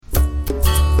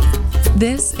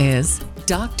This is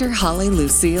Dr. Holly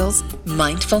Lucille's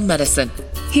Mindful Medicine.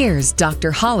 Here's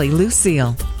Dr. Holly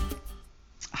Lucille.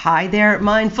 Hi there,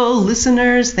 mindful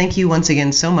listeners. Thank you once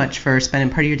again so much for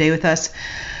spending part of your day with us.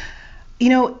 You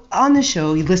know, on the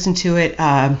show, you listen to it,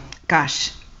 I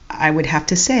would have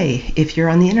to say, if you're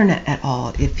on the internet at all,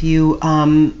 if you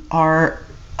are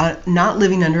not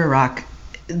living under a rock,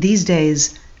 these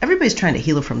days, everybody's trying to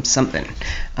heal from something.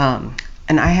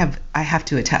 And I have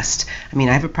to attest. I mean,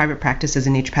 I have a private practice as a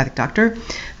naturopathic doctor.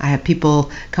 I have people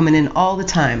coming in all the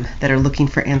time that are looking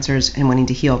for answers and wanting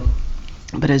to heal.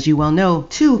 But as you well know,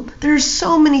 too, there's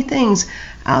so many things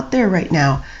out there right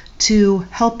now to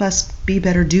help us be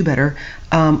better, do better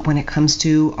when it comes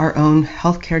to our own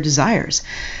healthcare desires.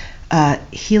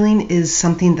 Healing is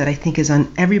something that I think is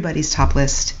on everybody's top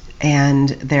list. And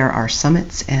there are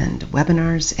summits and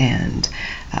webinars and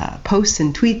posts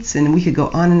and tweets, and we could go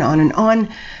on and on and on.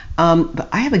 But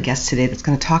I have a guest today that's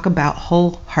going to talk about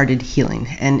wholehearted healing.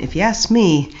 And if you ask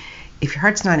me, if your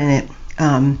heart's not in it,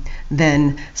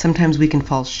 then sometimes we can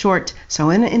fall short. So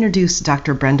I want to introduce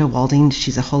Dr. Brenda Walding.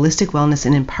 She's a holistic wellness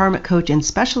and empowerment coach and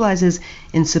specializes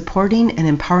in supporting and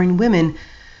empowering women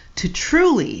to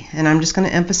truly, and I'm just going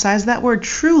to emphasize that word,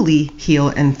 truly heal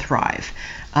and thrive.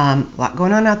 A lot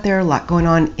going on out there, a lot going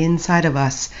on inside of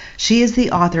us. She is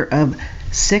the author of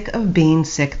Sick of Being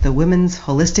Sick, The Women's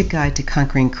Holistic Guide to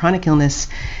Conquering Chronic Illness,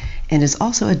 and is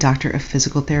also a doctor of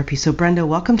physical therapy. So Brenda,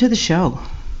 welcome to the show.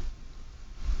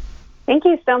 Thank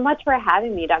you so much for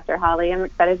having me, Dr. Holly. I'm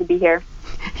excited to be here.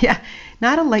 Yeah,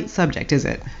 not a light subject, is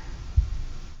it?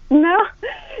 No,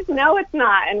 it's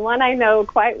not, and one I know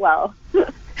quite well.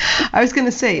 I was going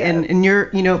to say, yes. and you're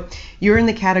in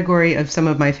the category of some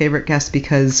of my favorite guests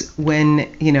because when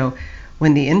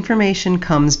the information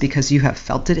comes because you have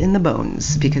felt it in the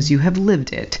bones, because you have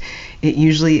lived it, it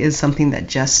usually is something that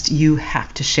just you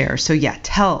have to share. So yeah,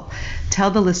 tell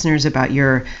the listeners about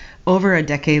your over a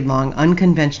decade-long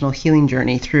unconventional healing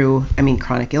journey through,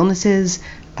 chronic illnesses,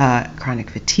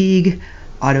 chronic fatigue,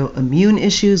 autoimmune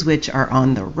issues, which are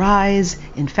on the rise,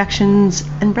 infections,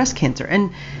 and breast cancer.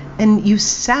 And you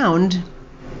sound,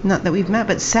 not that we've met,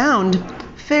 but sound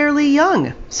fairly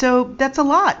young. So that's a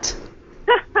lot.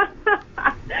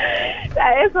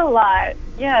 That is a lot.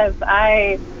 Yes,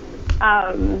 I'll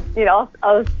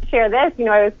share this.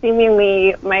 I was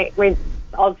seemingly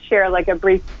I'll share like a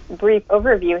brief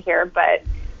overview here, but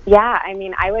yeah,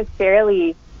 I was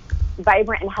fairly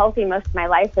vibrant and healthy most of my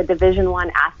life, a Division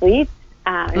I athlete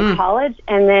in college,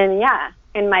 and then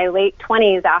in my late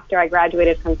 20s, after I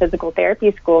graduated from physical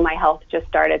therapy school, my health just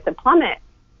started to plummet.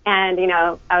 And,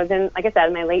 I was in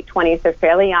my late 20s, so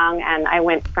fairly young, and I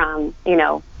went from,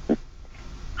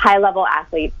 high-level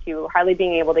athlete to hardly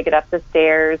being able to get up the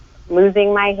stairs,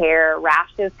 losing my hair,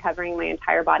 rashes covering my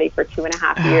entire body for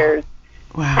 2.5 years.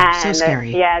 Wow, and, so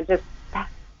scary. It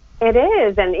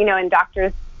is. And, and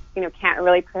doctors, can't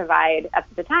really provide, at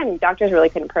the time, doctors really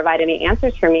couldn't provide any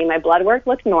answers for me. My blood work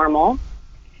looked normal.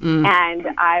 And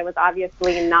I was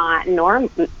obviously not normal.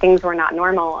 Things were not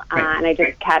normal, right. And I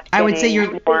just kept. I would say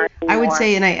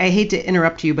and I hate to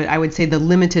interrupt you, but I would say the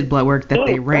limited blood work that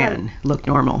they ran looked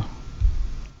normal.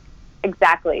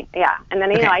 Exactly. Yeah. And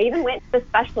then I even went to the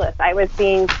specialist. I was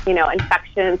seeing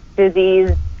infectious disease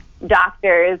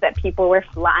doctors that people were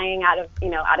flying out of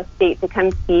state to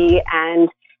come see, and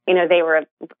they were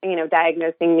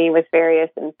diagnosing me with various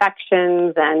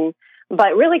infections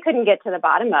but really couldn't get to the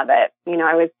bottom of it.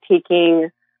 I was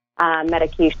taking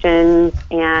medications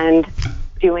and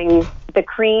doing the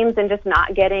creams and just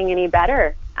not getting any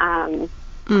better. And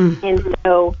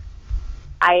so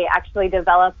I actually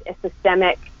developed a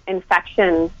systemic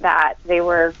infection that they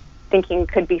were thinking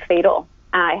could be fatal.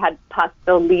 I had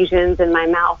pustule lesions in my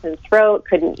mouth and throat,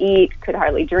 couldn't eat, could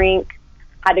hardly drink,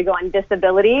 had to go on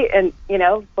disability, and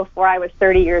before I was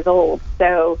 30 years old.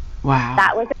 So wow,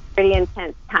 that was a pretty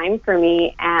intense time for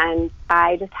me, and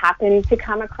I just happened to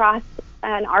come across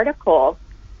an article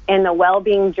in the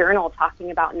Wellbeing Journal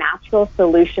talking about natural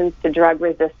solutions to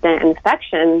drug-resistant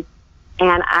infections,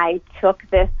 and I took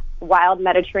this wild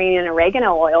Mediterranean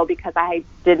oregano oil because I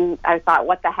thought,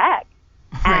 what the heck?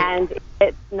 Right. And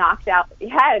it knocked out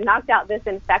this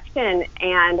infection,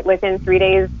 and within 3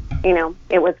 days,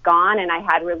 it was gone, and I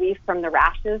had relief from the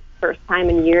rashes, first time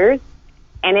in years.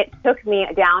 And it took me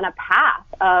down a path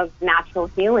of natural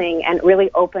healing and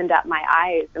really opened up my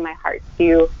eyes and my heart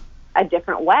to a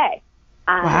different way.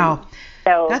 Wow.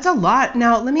 So that's a lot.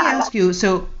 Now, let me ask you,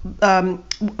 so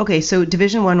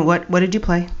Division I, what did you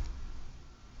play?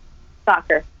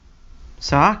 Soccer.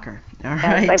 All right.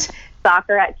 I played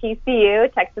soccer at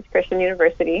TCU, Texas Christian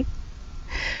University.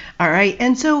 All right.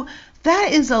 And so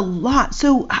That is a lot.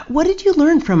 So what did you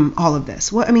learn from all of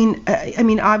this? What, I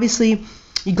mean, obviously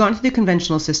you've gone through the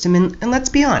conventional system, and let's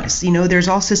be honest, there's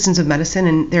all systems of medicine,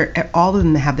 and all of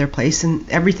them have their place, and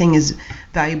everything is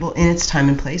valuable in its time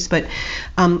and place, but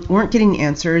weren't getting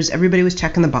answers. Everybody was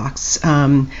checking the box.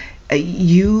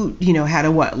 You had a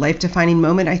life-defining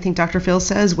moment, I think Dr. Phil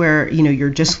says, where, you're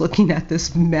just looking at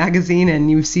this magazine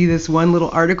and you see this one little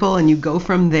article and you go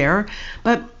from there.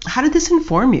 But how did this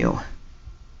inform you?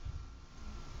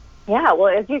 Yeah, well,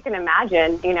 as you can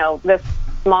imagine, this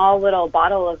small little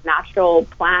bottle of natural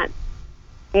plant,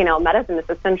 medicine, this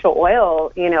essential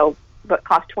oil, but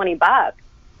cost $20,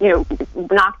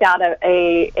 knocked out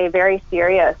a very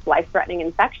serious life-threatening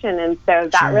infection. And so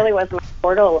that really was my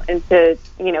portal into,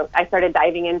 I started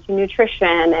diving into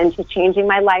nutrition, into changing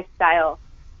my lifestyle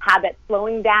habits,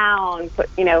 slowing down,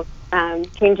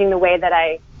 changing the way that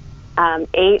I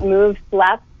ate, moved,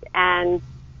 slept. And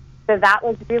so that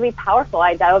was really powerful.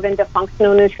 I dove into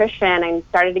functional nutrition and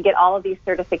started to get all of these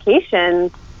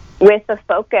certifications with the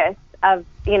focus of,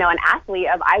 an athlete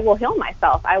of, I will heal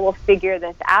myself. I will figure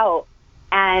this out.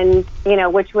 And,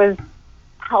 which was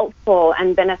helpful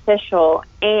and beneficial.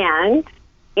 And,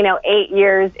 8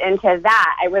 years into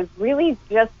that, I was really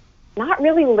just not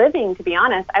really living, to be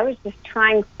honest. I was just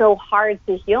trying so hard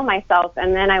to heal myself.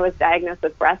 And then I was diagnosed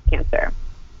with breast cancer.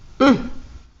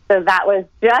 So that was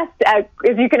just, as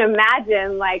you can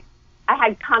imagine, like, I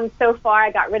had come so far.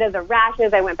 I got rid of the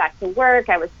rashes. I went back to work.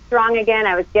 I was strong again.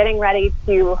 I was getting ready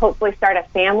to hopefully start a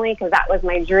family because that was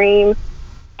my dream.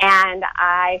 And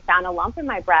I found a lump in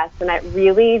my breast, and it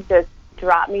really just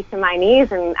dropped me to my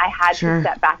knees, and I had to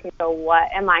step back and go,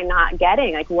 what am I not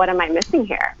getting? Like, what am I missing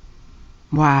here?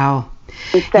 Wow.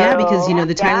 So, yeah, because,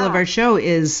 the title of our show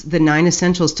is The 9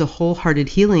 Essentials to Wholehearted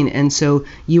Healing. And so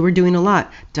you were doing a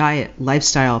lot: diet,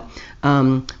 lifestyle,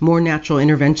 more natural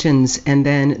interventions, and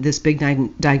then this big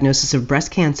diagnosis of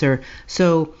breast cancer.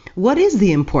 So what is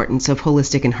the importance of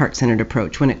holistic and heart-centered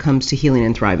approach when it comes to healing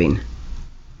and thriving?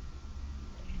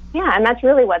 Yeah, and that's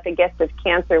really what the gift of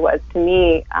cancer was to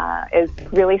me, is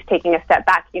really taking a step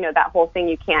back. That whole thing,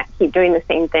 you can't keep doing the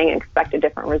same thing and expect a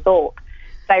different result.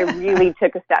 So I really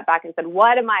took a step back and said,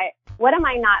 what am I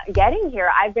not getting here?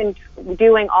 I've been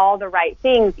doing all the right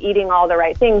things, eating all the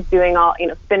right things, doing all,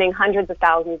 spending hundreds of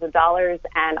thousands of dollars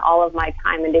and all of my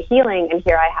time into healing. And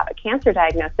here I have a cancer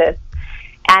diagnosis.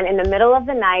 And in the middle of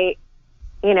the night,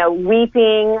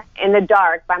 weeping in the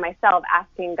dark by myself,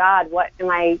 asking God, what am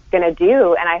I going to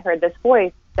do? And I heard this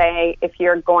voice say, if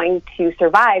you're going to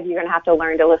survive, you're going to have to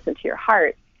learn to listen to your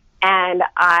heart. And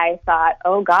I thought,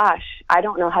 oh gosh, I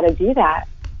don't know how to do that.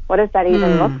 What does that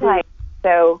even look like?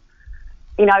 So,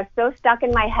 I was so stuck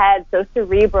in my head, so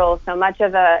cerebral, so much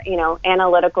of a,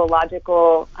 analytical,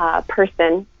 logical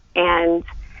person, and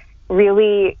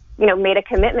really, made a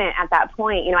commitment at that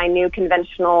point. I knew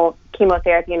conventional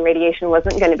chemotherapy and radiation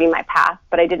wasn't going to be my path,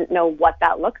 but I didn't know what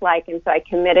that looked like. And so I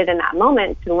committed in that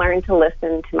moment to learn to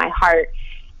listen to my heart.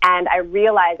 And I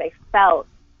realized, I felt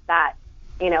that,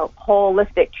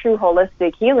 true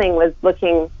holistic healing was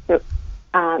looking to,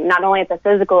 not only at the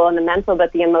physical and the mental,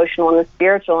 but the emotional and the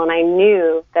spiritual. And I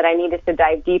knew that I needed to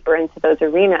dive deeper into those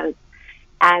arenas.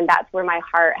 And that's where my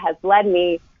heart has led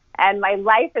me. And my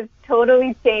life has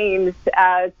totally changed.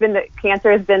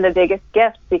 Cancer has been the biggest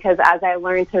gift, because as I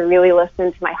learned to really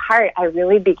listen to my heart, I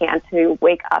really began to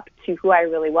wake up to who I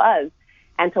really was,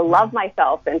 and to love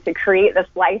myself, and to create this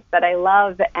life that I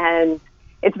love. And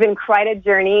it's been quite a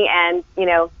journey. And,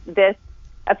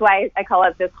 that's why I call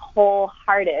it this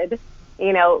wholehearted,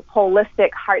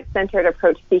 holistic, heart-centered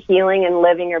approach to healing and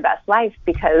living your best life,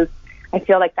 because I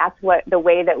feel like that's the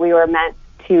way that we were meant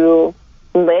to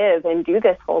live and do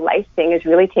this whole life thing, is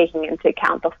really taking into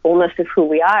account the fullness of who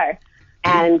we are,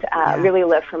 and really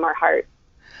live from our heart.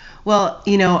 Well,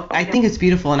 I think it's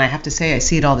beautiful, and I have to say I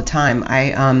see it all the time.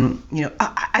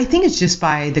 I think it's just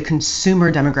by the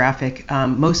consumer demographic.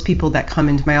 Most people that come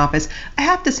into my office, I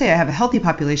have to say I have a healthy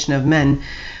population of men,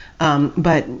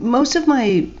 but most of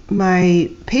my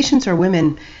patients are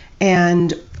women,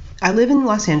 and I live in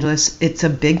Los Angeles. It's a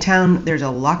big town. There's a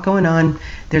lot going on.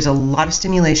 There's a lot of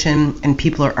stimulation, and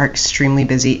people are extremely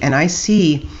busy. And I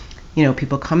see,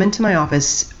 people come into my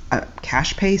office,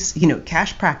 cash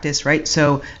practice, right?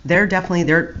 So they're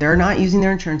not using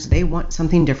their insurance. They want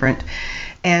something different.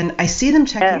 And I see them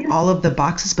checking all of the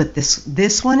boxes, but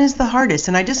this one is the hardest.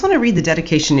 And I just want to read the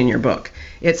dedication in your book.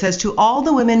 It says, to all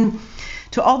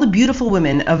the beautiful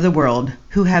women of the world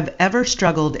who have ever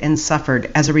struggled and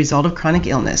suffered as a result of chronic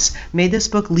illness, may this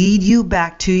book lead you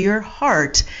back to your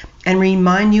heart and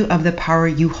remind you of the power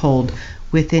you hold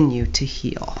within you to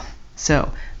heal.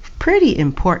 So, pretty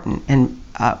important and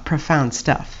profound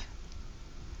stuff.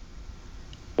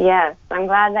 Yes, I'm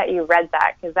glad that you read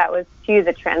that, because that was too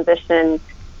the transition,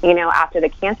 after the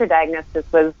cancer diagnosis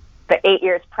was the 8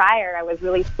 years prior. I was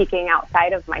really seeking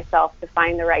outside of myself to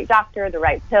find the right doctor, the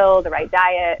right pill, the right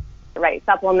diet, the right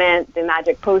supplement, the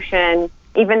magic potion.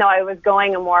 Even though I was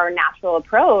going a more natural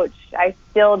approach, I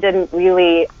still didn't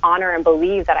really honor and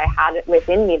believe that I had it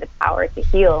within me the power to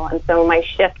heal. And so my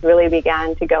shift really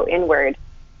began to go inward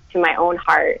to my own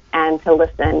heart and to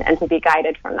listen and to be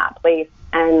guided from that place.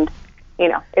 And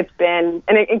it's been,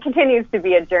 and it continues to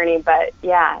be a journey, but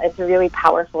yeah, it's really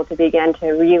powerful to begin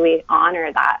to really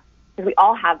honor that, because we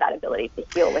all have that ability to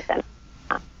heal within.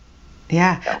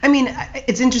 Yeah. I mean,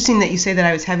 it's interesting that you say that.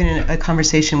 I was having a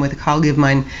conversation with a colleague of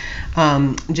mine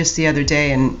just the other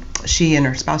day, and she and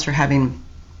her spouse are having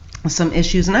some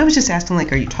issues. And I was just asking,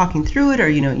 like, are you talking through it, or,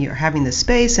 you're having this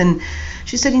space? And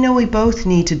she said, we both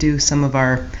need to do some of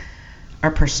our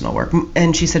personal work.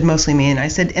 And she said, mostly me. And I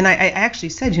said, and I actually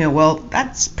said, well,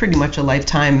 that's pretty much a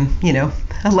lifetime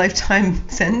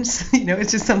sentence.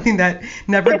 It's just something that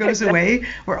never goes away.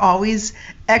 We're always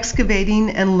excavating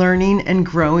and learning and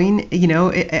growing.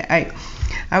 I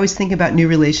always think about new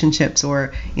relationships,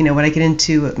 or, when I get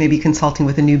into maybe consulting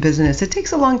with a new business, it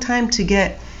takes a long time to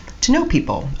get to know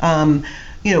people.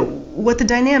 What the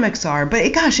dynamics are. But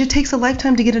it takes a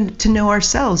lifetime to get to know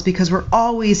ourselves, because we're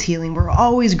always healing, we're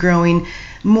always growing,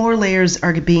 more layers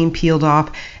are being peeled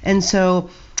off. And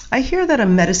so I hear that a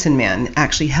medicine man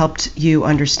actually helped you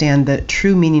understand the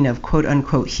true meaning of quote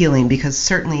unquote healing, because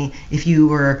certainly if you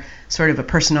were sort of a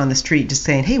person on the street just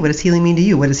saying, hey, what does healing mean to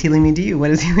you? What does healing mean to you? What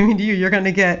does healing mean to you? You're going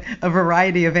to get a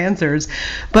variety of answers.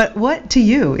 But what to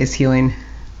you is healing?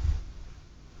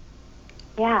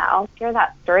 Yeah, I'll share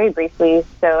that story briefly.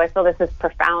 So I feel this is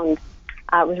profound.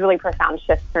 It was a really profound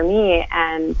shift for me.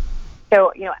 And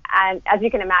so, and as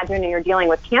you can imagine, when you're dealing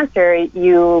with cancer,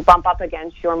 you bump up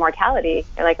against your mortality.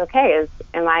 You're like, okay,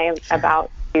 am I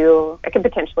about to, I could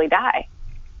potentially die.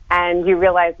 And you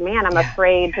realize, man, I'm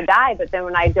afraid to die. But then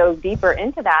when I dove deeper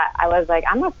into that, I was like,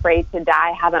 I'm afraid to die.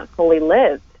 I haven't fully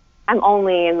lived. I'm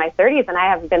only in my 30s, and I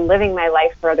have been living my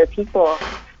life for other people.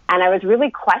 And I was really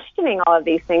questioning all of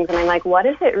these things. And I'm like, what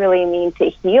does it really mean to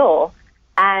heal?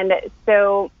 And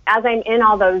so as I'm in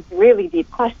all those really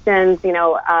deep questions,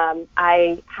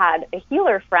 I had a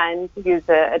healer friend who's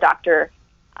a doctor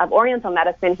of Oriental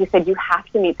medicine. He said, you have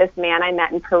to meet this man I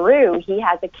met in Peru. He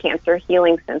has a cancer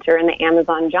healing center in the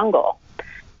Amazon jungle.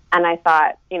 And I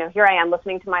thought, here I am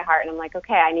listening to my heart. And I'm like,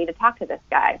 okay, I need to talk to this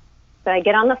guy. So I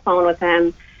get on the phone with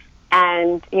him.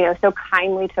 And, so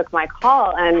kindly took my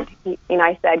call, and,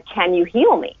 I said, can you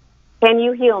heal me? Can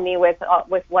you heal me with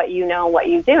what you know, what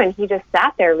you do? And he just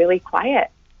sat there really quiet.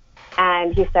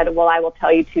 And he said, well, I will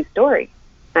tell you 2 stories.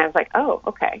 And I was like, oh,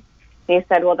 okay. And he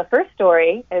said, well, the first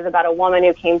story is about a woman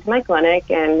who came to my clinic,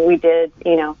 and we did,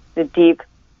 the deep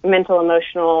mental,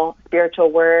 emotional, spiritual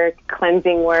work,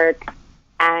 cleansing work.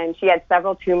 And she had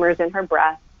several tumors in her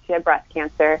breast. She had breast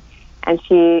cancer. And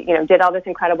she, did all this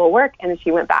incredible work, and then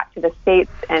she went back to the States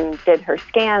and did her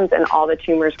scans, and all the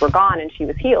tumors were gone, and she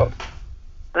was healed.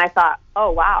 And I thought,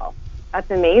 oh, wow, that's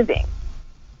amazing.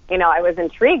 I was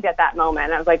intrigued at that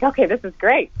moment. I was like, okay, this is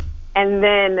great. And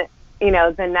then, he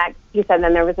said,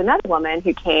 then there was another woman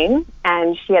who came,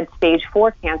 and she had stage 4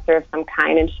 cancer of some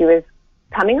kind, and she was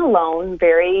coming alone,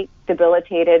 very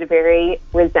debilitated, very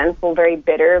resentful, very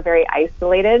bitter, very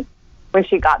isolated when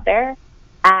she got there.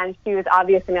 And she was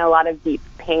obviously in a lot of deep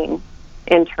pain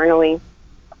internally.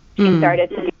 She started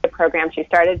to do the program. She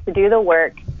started to do the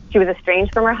work. She was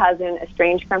estranged from her husband,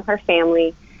 estranged from her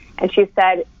family. And she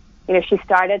said, she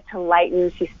started to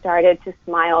lighten. She started to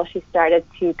smile. She started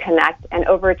to connect. And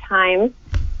over time,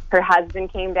 her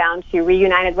husband came down. She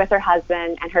reunited with her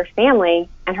husband and her family,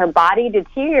 and her body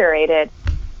deteriorated.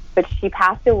 But she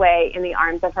passed away in the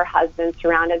arms of her husband,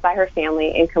 surrounded by her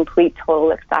family, in complete,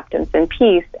 total acceptance and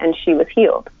peace, and she was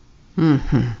healed.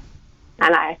 Mm-hmm.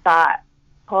 And I thought,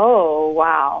 oh,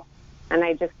 wow. And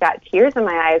I just got tears in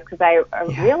my eyes, because I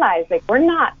realized, like, we're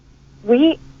not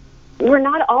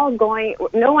all going,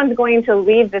 no one's going to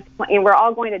leave this point. We're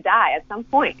all going to die at some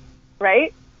point,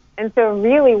 right? And so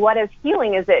really, what is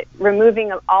healing? Is it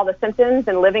removing all the symptoms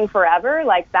and living forever?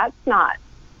 Like, that's not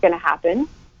going to happen.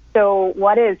 So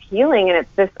what is healing? And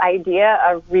it's this idea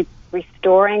of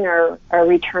restoring or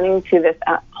returning to this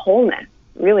wholeness,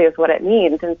 really is what it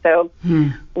means. And so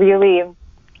really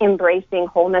embracing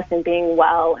wholeness and being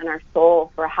well in our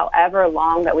soul for however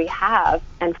long that we have,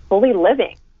 and fully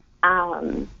living.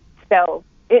 So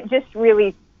it just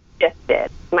really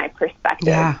shifted my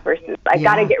perspective versus I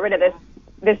got to get rid of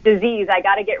this disease. I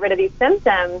got to get rid of these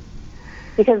symptoms,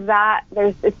 because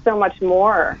it's so much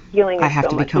more. Healing is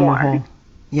so much more. Whole.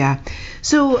 Yeah.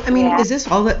 So, I mean, Yeah.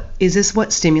 is this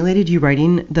what stimulated you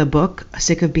writing the book,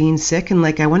 Sick of Being Sick? And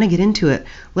like, I want to get into it.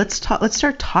 Let's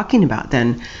start talking about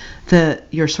then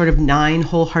your sort of 9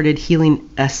 wholehearted healing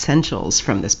essentials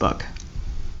from this book.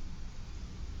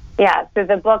 Yeah. So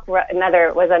the book was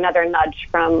another nudge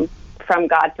from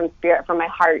God, from Spirit, from my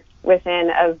heart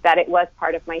within, of that it was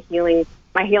part of my healing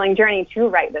journey to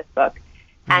write this book.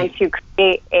 And to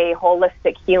create a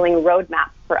holistic healing roadmap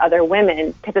for other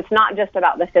women, because it's not just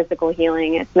about the physical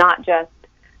healing. It's not just,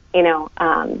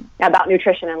 about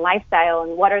nutrition and lifestyle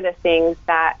and what are the things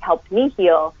that helped me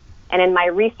heal. And in my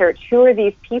research, who are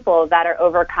these people that are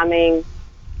overcoming,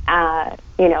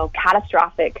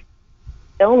 catastrophic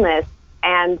illness,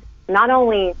 and not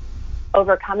only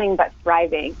overcoming, but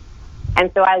thriving.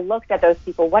 And so I looked at those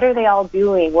people. What are they all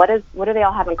doing? What do they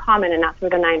all have in common? And that's where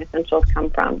the 9 essentials come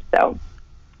from. So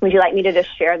would you like me to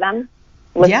just share them?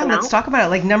 Yeah, let's talk about it.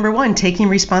 Like, number 1, taking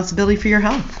responsibility for your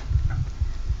health.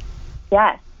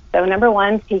 Yes. So number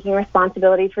 1, taking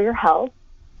responsibility for your health.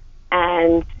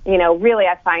 And, really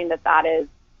I find that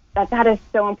is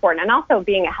so important. And also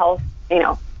being a health,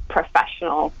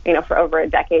 professional, for over a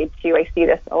decade too, I see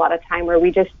this a lot of time where we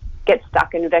just get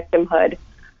stuck in victimhood.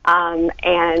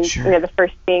 Sure. The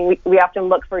first thing, we often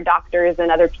look for doctors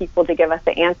and other people to give us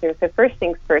the answers. So first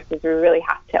things first is we really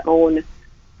have to own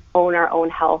our own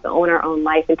health, own our own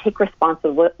life, and take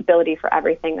responsibility for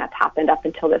everything that's happened up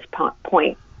until this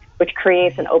point, which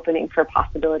creates an opening for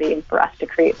possibility and for us to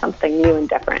create something new and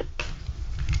different.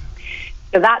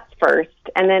 So that's first.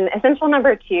 And then essential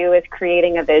number 2 is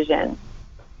creating a vision.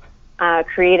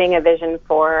 Creating a vision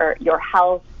for your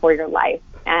health, for your life.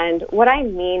 And what I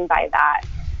mean by that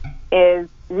is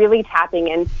really tapping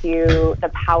into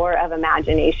the power of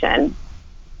imagination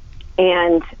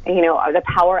and, the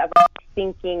power of our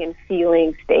thinking and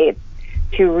feeling states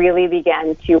to really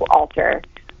begin to alter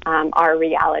our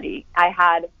reality.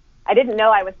 I didn't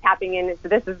know I was tapping in. So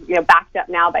this is, backed up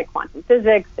now by quantum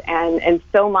physics, and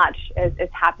so much is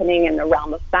happening in the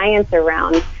realm of science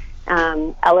around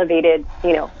elevated,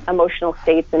 emotional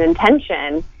states and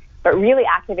intention, but really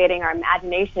activating our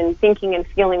imagination, thinking and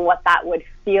feeling what that would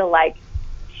feel like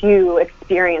to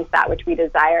experience that which we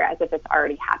desire as if it's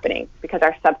already happening, because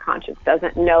our subconscious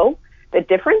doesn't know the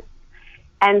difference.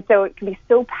 And so it can be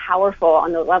so powerful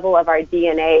on the level of our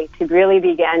DNA to really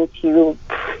begin to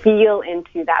feel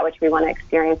into that which we want to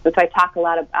experience. And so I talk a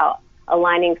lot about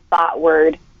aligning thought,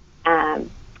 word, and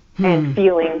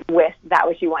feeling with that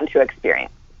which you want to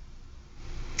experience.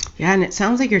 Yeah, and it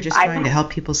sounds like you're just trying to help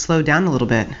people slow down a little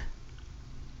bit.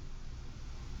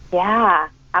 Yeah,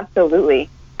 absolutely.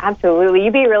 Absolutely.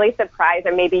 You'd be really surprised,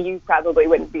 or maybe you probably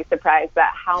wouldn't be surprised,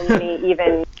 at how many,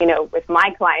 even, with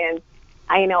my clients,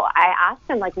 I ask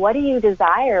them, like, what do you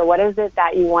desire? What is it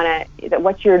that you want to,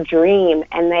 what's your dream?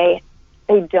 And they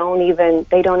don't even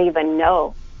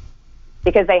know,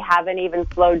 because they haven't even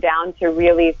slowed down to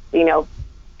really,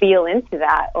 feel into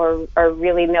that or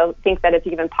really think that it's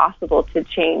even possible to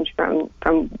change from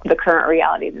the current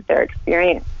reality that they're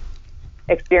experiencing.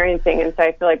 And so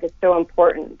I feel like it's so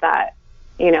important that,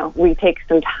 we take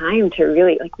some time to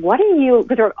really, like,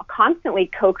 because we're constantly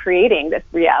co-creating this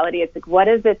reality. It's like, what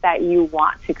is it that you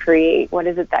want to create? What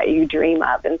is it that you dream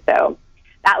of? And so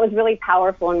that was really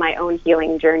powerful in my own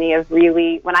healing journey of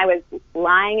really, when I was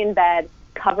lying in bed,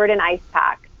 covered in ice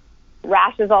packs,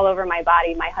 rashes all over my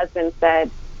body, my husband said,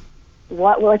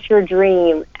 what's your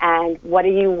dream? And what do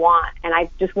you want? And I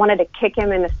just wanted to kick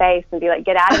him in the face and be like,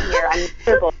 get out of here. I'm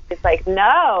miserable. It's like,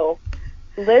 no,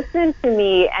 listen to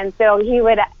me. And so he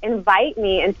would invite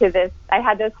me into this. I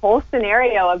had this whole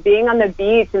scenario of being on the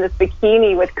beach in this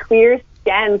bikini with clear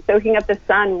skin, soaking up the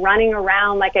sun, running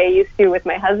around like I used to with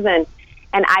my husband.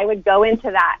 And I would go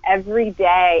into that every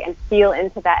day and feel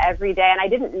into that every day. And I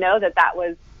didn't know that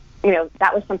was,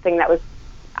 that was something that was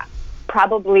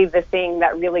probably the thing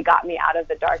that really got me out of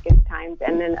the darkest times,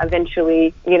 and then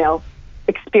eventually,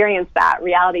 experienced that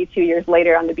reality 2 years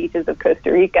later on the beaches of Costa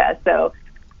Rica. So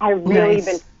I've really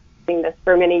been doing this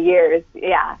for many years.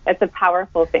 Yeah, it's a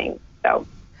powerful thing. So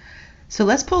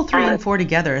let's pull 3 and 4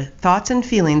 together. Thoughts and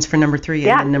feelings for number 3,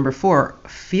 and then number 4,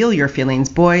 feel your feelings.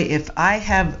 Boy, if I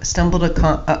have stumbled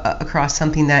across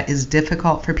something that is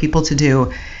difficult for people to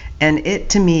do, and it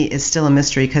to me is still a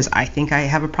mystery, because I think I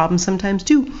have a problem sometimes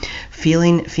too,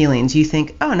 feeling feelings. You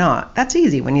think, oh no, that's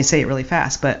easy when you say it really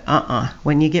fast, but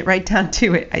when you get right down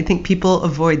to it, I think people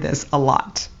avoid this a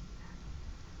lot.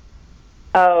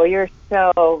 Oh, you're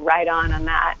so right on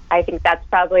that. I think that's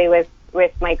probably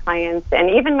with my clients, and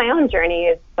even my own journey,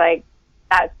 is like,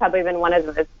 that's probably been one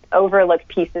of overlooked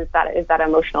piece is that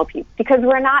emotional piece, because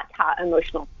we're not taught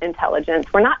emotional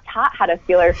intelligence. We're not taught how to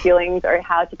feel our feelings or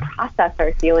how to process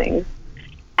our feelings.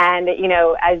 And,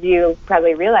 as you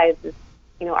probably realize,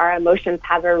 our emotions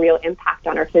have a real impact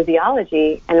on our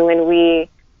physiology. And when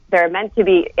they're meant to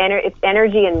be, it's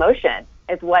energy in motion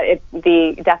is what it's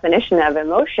the definition of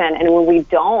emotion. And when we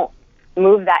don't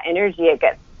move that energy, it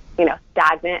gets,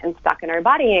 stagnant and stuck in our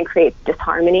body and creates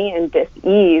disharmony and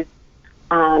dis-ease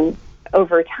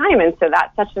over time. And so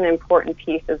that's such an important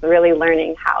piece, is really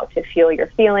learning how to feel your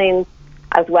feelings,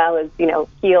 as well as,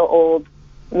 heal old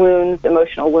wounds,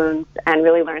 emotional wounds, and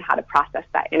really learn how to process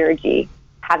that energy.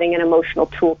 Having an emotional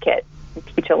toolkit to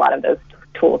teach a lot of those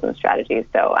tools and strategies.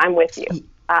 So I'm with you.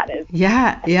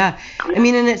 Yeah. I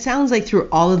mean, and it sounds like through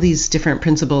all of these different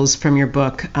principles from your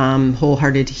book,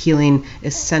 Wholehearted Healing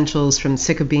Essentials from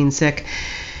Sick of Being Sick,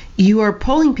 you are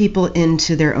pulling people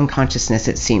into their own consciousness,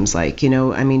 it seems like,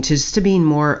 just to being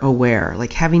more aware,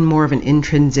 like having more of an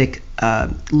intrinsic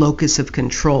locus of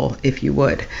control, if you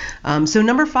would. So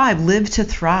number 5, live to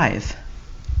thrive.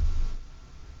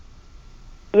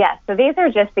 Yes, so these are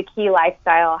just the key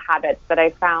lifestyle habits that I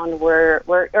found were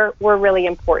really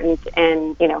important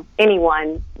in,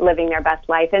 anyone living their best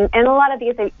life. And a lot of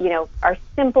these, are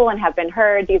simple and have been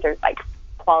heard. These are like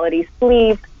quality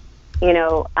sleep,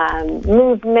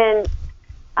 movement,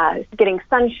 getting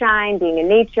sunshine, being in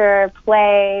nature,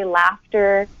 play,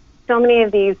 laughter. So many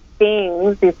of these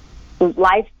things, these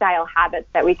lifestyle habits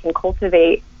that we can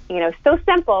cultivate, so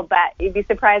simple, but you'd be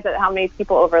surprised at how many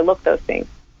people overlook those things.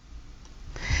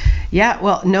 Yeah,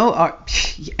 well, no,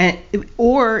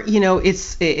 or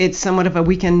it's somewhat of a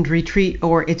weekend retreat,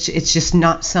 or it's just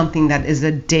not something that is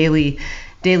a daily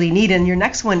need. And your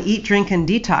next one, eat, drink, and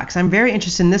detox. I'm very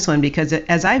interested in this one because,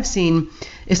 as I've seen,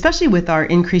 especially with our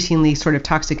increasingly sort of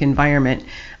toxic environment,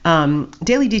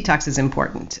 daily detox is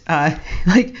important.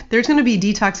 There's going to be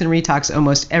detox and retox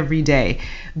almost every day.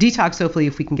 Detox, hopefully,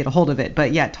 if we can get a hold of it.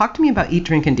 But yeah, talk to me about eat,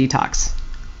 drink, and detox.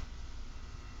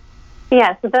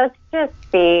 Yeah, so that's just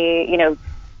the,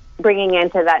 bringing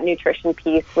into that nutrition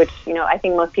piece, which, I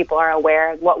think most people are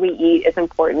aware what we eat is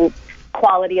important.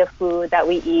 Quality of food that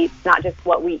we eat, not just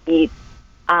what we eat,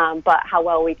 but how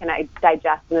well we can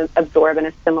digest and absorb and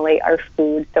assimilate our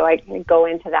food. So I can go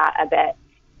into that a bit.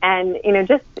 And,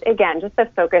 just the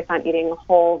focus on eating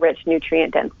whole, rich,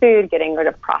 nutrient-dense food, getting rid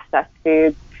of processed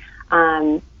foods.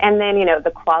 And then,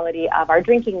 the quality of our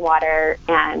drinking water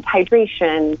and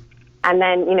hydration. And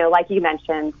then, like you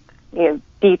mentioned,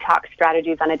 detox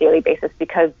strategies on a daily basis,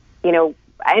 because, in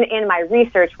my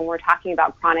research, when we're talking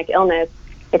about chronic illness,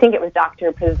 I think it was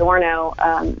Dr. Pizzorno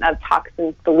of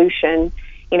Toxin Solution,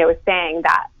 was saying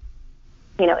that,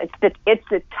 it's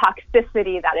the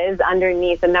toxicity that is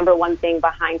underneath the number one thing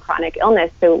behind chronic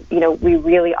illness. So, we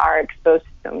really are exposed to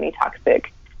so many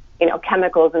toxic,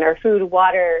 chemicals in our food,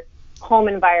 water, home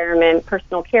environment,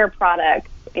 personal care products,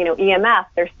 EMF.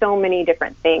 There's so many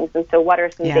different things. And so what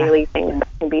are some daily things that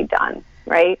can be done,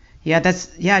 right? Yeah,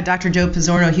 Dr. Joe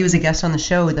Pizzorno, he was a guest on the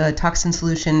show. The Toxin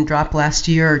Solution dropped last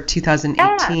year,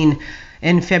 2018,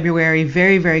 in February.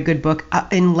 Very, very good book,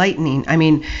 enlightening. I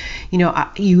mean, you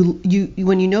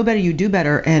when you know better, you do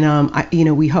better,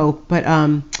 and we hope. But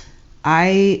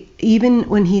even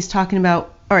when he's talking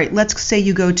about, all right, let's say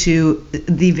you go to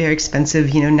the very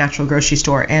expensive, natural grocery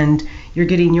store, and you're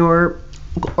getting your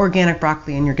organic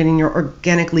broccoli, and you're getting your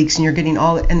organic leeks, and you're getting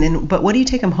but what do you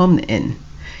take them home in?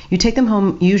 You take them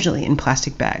home usually in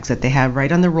plastic bags that they have right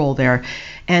on the roll there.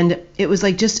 And it was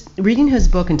like, just reading his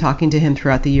book and talking to him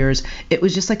throughout the years, it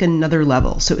was just like another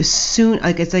level. So as soon,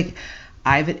 it's like,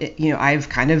 I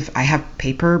have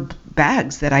paper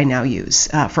bags that I now use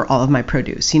for all of my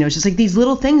produce. It's just like these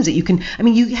little things that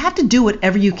you have to do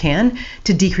whatever you can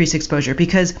to decrease exposure,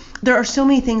 because there are so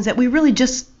many things that we really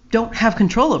just don't have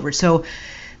control over. So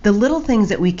the little things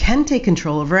that we can take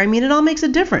control over, it all makes a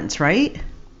difference, right?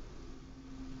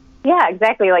 Yeah,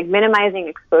 exactly. Like minimizing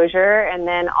exposure, and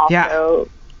then also,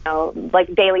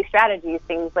 like daily strategies,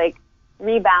 things like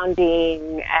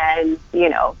rebounding and,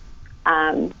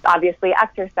 obviously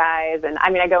exercise. And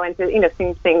I go into,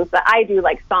 some things that I do,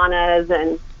 like saunas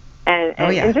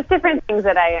and just different things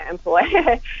that I employ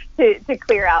to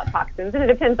clear out toxins. And it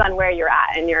depends on where you're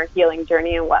at in your healing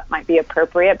journey and what might be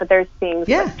appropriate. But there's things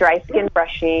like dry skin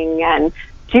brushing and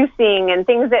juicing and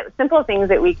simple things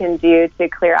that we can do to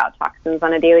clear out toxins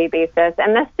on a daily basis.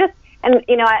 And that's just, and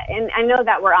I know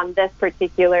that we're on this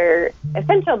particular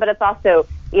essential, but it's also,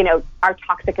 our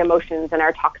toxic emotions and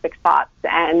our toxic thoughts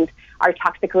and our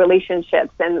toxic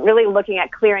relationships, and really looking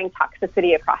at clearing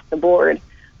toxicity across the board,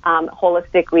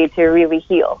 holistically, to really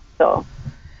heal. So,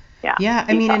 yeah.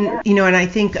 And I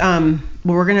think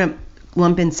we're going to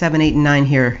lump in 7, 8, and 9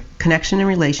 here: connection and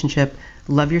relationship,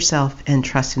 love yourself, and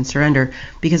trust and surrender.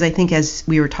 Because I think, as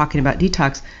we were talking about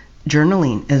detox,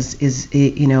 journaling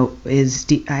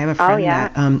I have a friend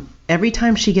that every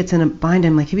time she gets in a bind,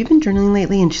 I'm like, have you been journaling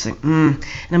lately? And she's like, And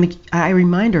I'm like, I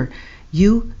remind her,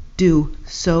 you do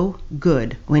so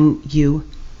good when you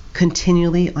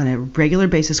continually, on a regular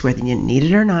basis, whether you need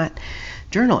it or not,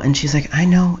 journal. And she's like, I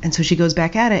know. And so she goes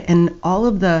back at it, and all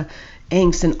of the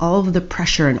angst and all of the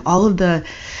pressure and all of the,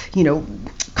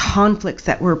 conflicts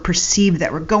that were perceived,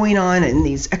 that were going on in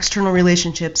these external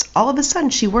relationships, all of a sudden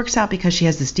she works out because she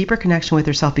has this deeper connection with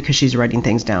herself because she's writing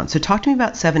things down. So talk to me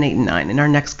about 7, 8, and 9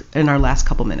 in our last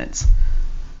couple minutes.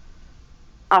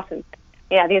 Awesome.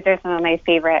 Yeah, these are some of my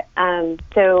favorite.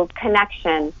 So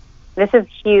connection, this is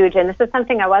huge, and this is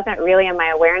something I wasn't really in my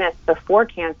awareness before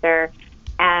cancer.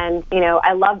 And,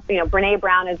 I love, Brené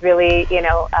Brown is really,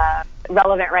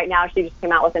 relevant right now. She just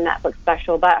came out with a Netflix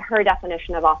special, but her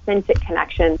definition of authentic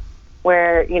connection,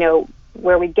 where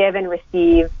we give and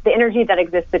receive, the energy that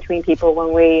exists between people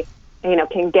when we,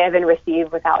 can give and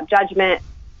receive without judgment,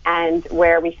 and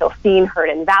where we feel seen, heard,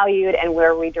 and valued, and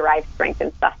where we derive strength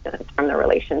and sustenance from the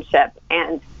relationship.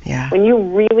 And when you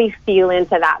really feel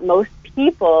into that, most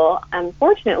people,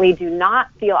 unfortunately, do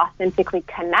not feel authentically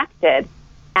connected.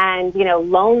 And,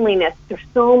 loneliness, there's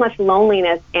so much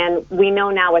loneliness. And we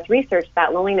know now with research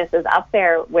that loneliness is up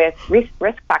there with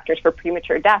risk factors for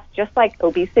premature death, just like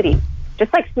obesity,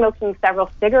 just like smoking several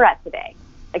cigarettes a day.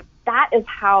 Like, that is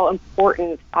how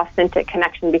important authentic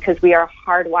connection, because we are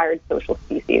hardwired social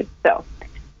species. So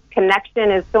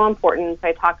connection is so important. So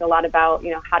I talk a lot about,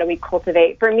 how do we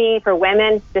cultivate? For me, for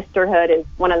women, sisterhood is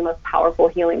one of the most powerful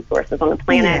healing sources on the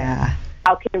planet. Yeah.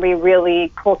 How can we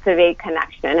really cultivate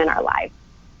connection in our lives?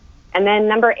 And then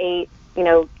number 8,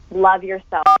 love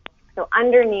yourself. So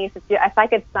underneath, if I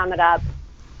could sum it up,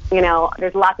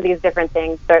 there's lots of these different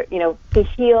things. But, to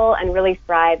heal and really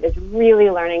thrive is really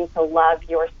learning to love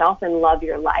yourself and love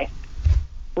your life.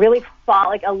 Really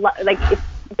fall, if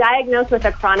diagnosed with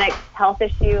a chronic health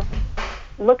issue,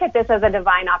 look at this as a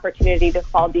divine opportunity to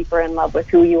fall deeper in love with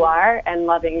who you are and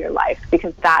loving your life,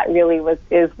 because that really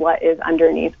is what is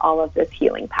underneath all of this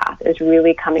healing path, is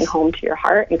really coming home to your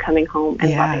heart and coming home and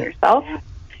loving yourself.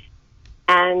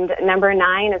 And number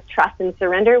 9 is trust and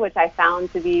surrender, which I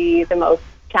found to be the most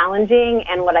challenging,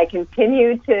 and what I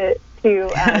continue to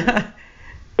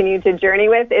continue to journey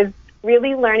with is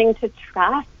really learning to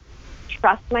trust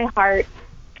my heart,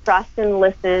 trust and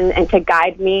listen, and to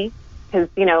guide me, because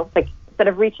instead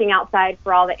of reaching outside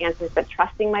for all the answers, but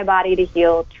trusting my body to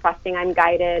heal, trusting I'm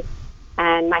guided,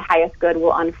 and my highest good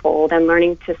will unfold, and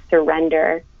learning to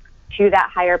surrender to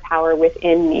that higher power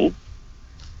within me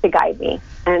to guide me.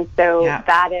 And so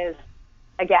that is,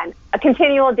 again, a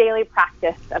continual daily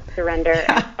practice of surrender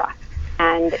and trust.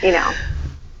 And,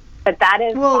 but that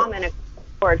is common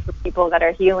across for people that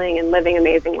are healing and living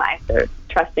amazing lives. They're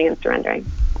trusting and surrendering.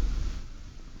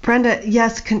 Brenda,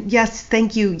 yes,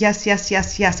 thank you.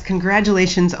 Yes.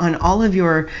 Congratulations on all of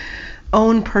your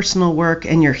own personal work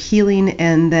and your healing,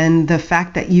 and then the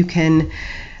fact that you can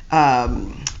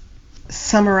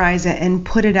summarize it and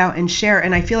put it out and share.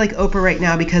 And I feel like Oprah right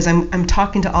now, because I'm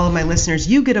talking to all of my listeners.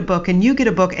 You get a book, and you get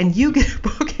a book, and you get a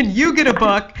book, and you get a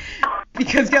book,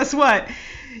 because guess what?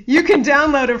 You can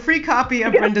download a free copy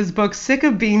of Brenda's book, Sick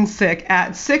of Being Sick,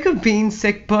 at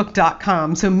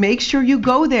sickofbeingsickbook.com. So make sure you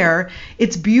go there.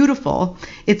 It's beautiful.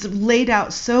 It's laid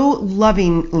out so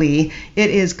lovingly. It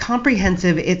is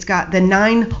comprehensive. It's got the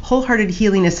 9 wholehearted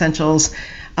healing essentials.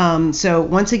 So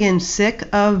once again,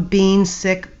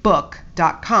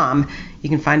 sickofbeingsickbook.com. You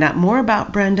can find out more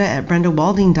about Brenda at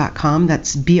brendawalding.com.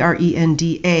 That's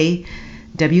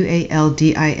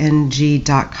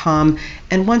BRENDAWALDING.com.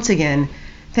 And once again,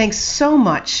 thanks so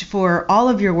much for all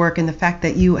of your work and the fact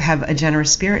that you have a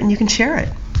generous spirit and you can share it.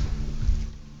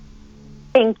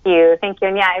 Thank you. And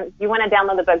if you want to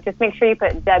download the book, just make sure you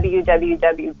put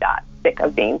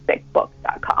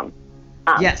www.sickofbeingsickbook.com.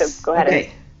 Yes. So go ahead and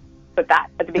put that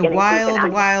at the beginning. The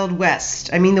Wild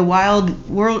West. I mean, the Wild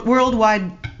World Wide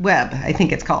Web, I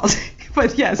think it's called.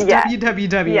 But yes,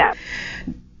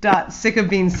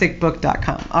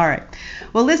 www.sickofbeingsickbook.com. All right.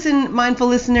 Well, listen, mindful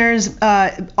listeners,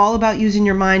 all about using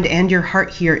your mind and your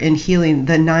heart here in healing,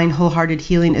 the 9 wholehearted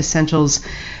healing essentials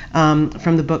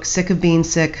from the book Sick of Being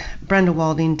Sick. Brenda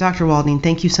Walding, Dr. Walding,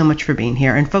 thank you so much for being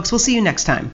here. And folks, we'll see you next time.